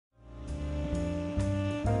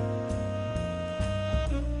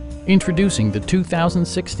Introducing the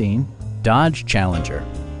 2016 Dodge Challenger.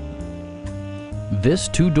 This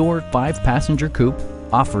two-door, five-passenger coupe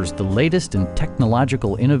offers the latest in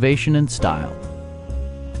technological innovation and style.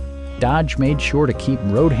 Dodge made sure to keep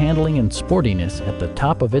road handling and sportiness at the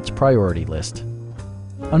top of its priority list.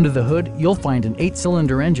 Under the hood, you'll find an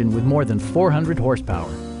 8-cylinder engine with more than 400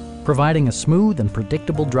 horsepower, providing a smooth and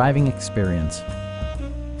predictable driving experience.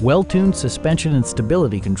 Well-tuned suspension and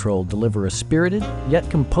stability control deliver a spirited yet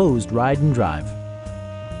composed ride and drive.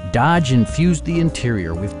 Dodge infused the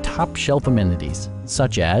interior with top-shelf amenities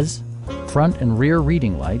such as front and rear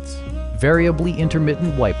reading lights, variably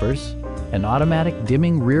intermittent wipers, an automatic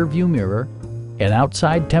dimming rear-view mirror, an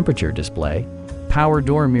outside temperature display, power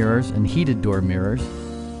door mirrors and heated door mirrors,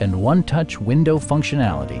 and one-touch window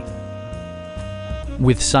functionality.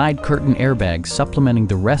 With side curtain airbags supplementing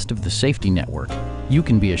the rest of the safety network, you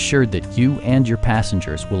can be assured that you and your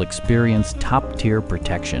passengers will experience top-tier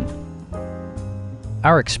protection.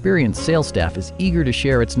 Our experienced sales staff is eager to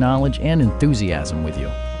share its knowledge and enthusiasm with you.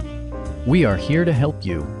 We are here to help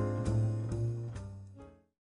you.